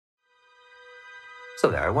So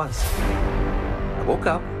there I was. I woke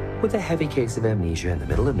up with a heavy case of amnesia in the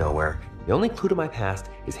middle of nowhere. The only clue to my past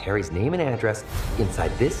is Harry's name and address inside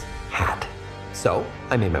this hat. So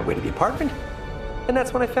I made my way to the apartment, and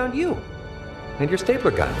that's when I found you and your stapler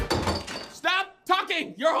gun. Stop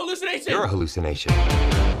talking! You're a hallucination! You're a hallucination.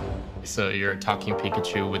 So you're a talking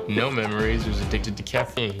Pikachu with no memories who's addicted to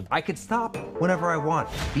caffeine. I could stop whenever I want.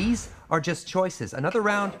 These are just choices. Another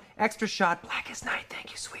round, extra shot, black as night. Thank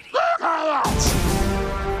you, sweetie.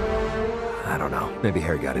 I don't know. Maybe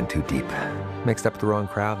Harry got in too deep. Mixed up with the wrong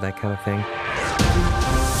crowd, that kind of thing.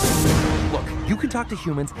 Look, you can talk to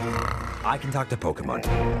humans. I can talk to Pokemon.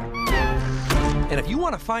 And if you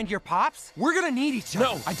want to find your pops, we're gonna need each other.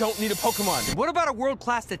 No, I don't need a Pokemon. What about a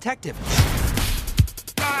world-class detective?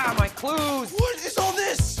 Ah, my clues! What is all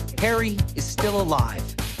this? Harry is still alive.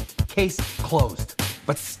 Case closed,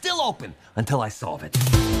 but still open until I solve it.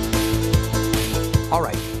 All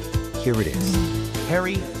right, here it is.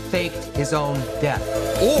 Harry faked his own death.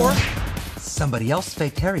 Or somebody else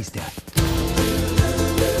faked Harry's death.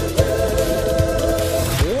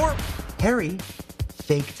 Or Harry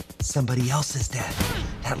faked somebody else's death.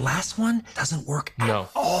 That last one doesn't work at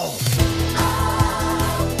all.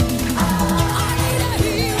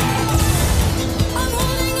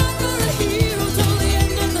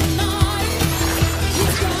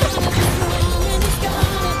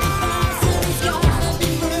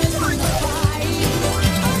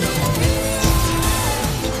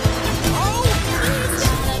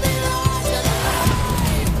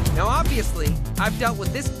 Obviously, I've dealt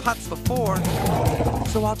with this putz before,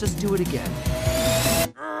 so I'll just do it again.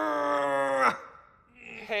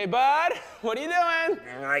 Hey, bud, what are you doing?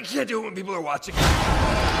 I can't do it when people are watching.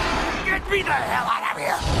 Get me the hell out of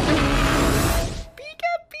here!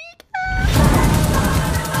 Pika, Pika!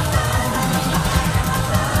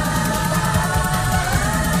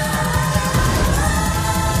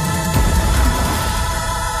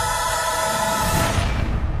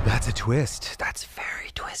 That's a twist. That's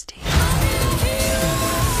very twisty.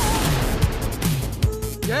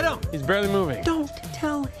 Get him! He's barely moving. Don't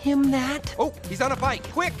tell him that. Oh, he's on a bike.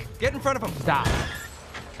 Quick, get in front of him. Stop.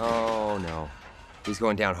 Oh, no. He's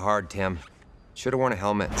going down hard, Tim. Should have worn a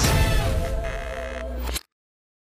helmet.